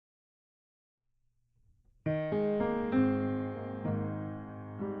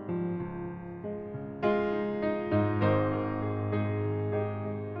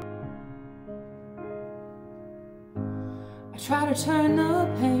try to turn the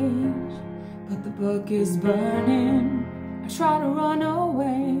page, but the book is burning. I try to run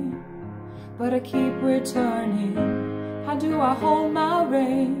away, but I keep returning. How do I hold my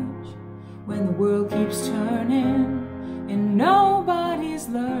rage when the world keeps turning and nobody's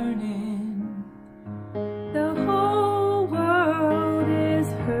learning? The whole world is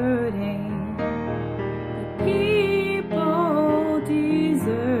hurting, the people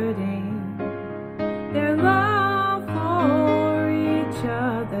deserting their love for each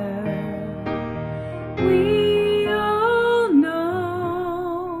other. We all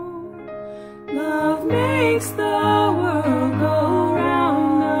know love makes the world go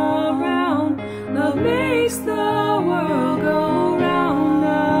round, around. Love makes the world go round,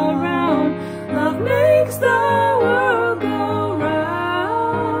 around. Love makes the world go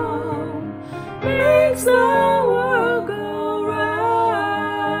round, makes the world go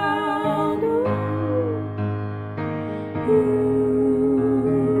round. Ooh.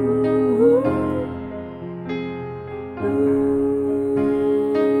 Ooh.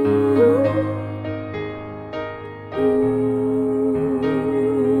 Ooh.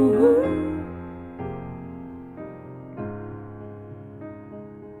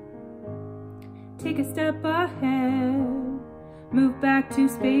 Take a step ahead, move back 2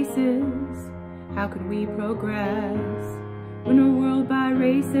 spaces. How could we progress when we're ruled by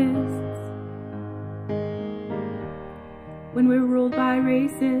racists? When we're ruled by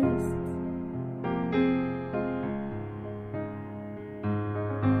racists.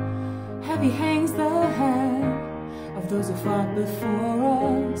 Heavy hangs the head of those who fought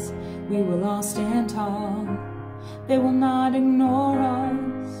before us. We will all stand tall, they will not ignore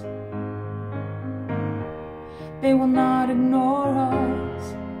us. They will not ignore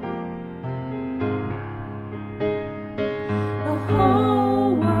us. The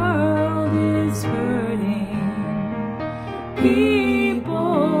whole world is hurting,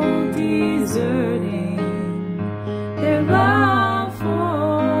 people deserting their love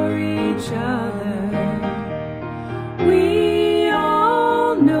for each other. We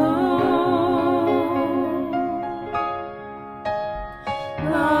all know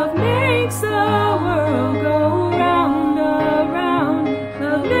love makes the world go round, around.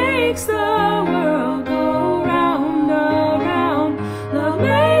 Love makes the world go round, around. Love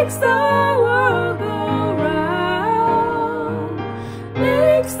makes the world go round,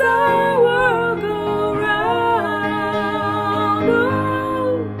 makes the world go round.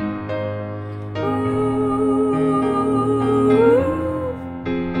 Ooh.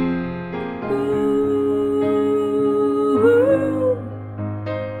 Ooh.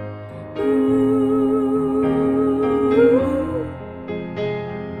 Ooh.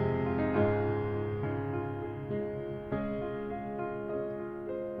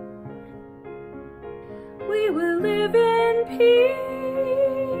 We will live in peace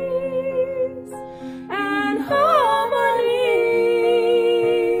and harmony.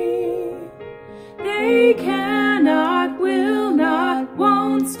 They cannot, will not,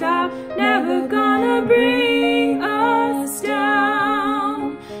 won't stop, never gonna bring us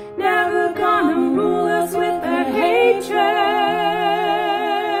down, never gonna rule us with their hatred.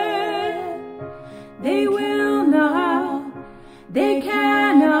 They will not, they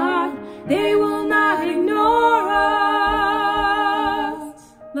cannot, they will not ignore us.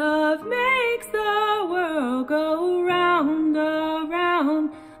 Love makes the world go round,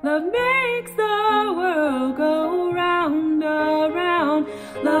 around. Love makes the world go round, around.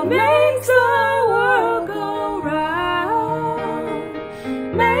 Love makes the world go round,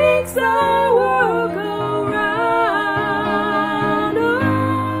 makes the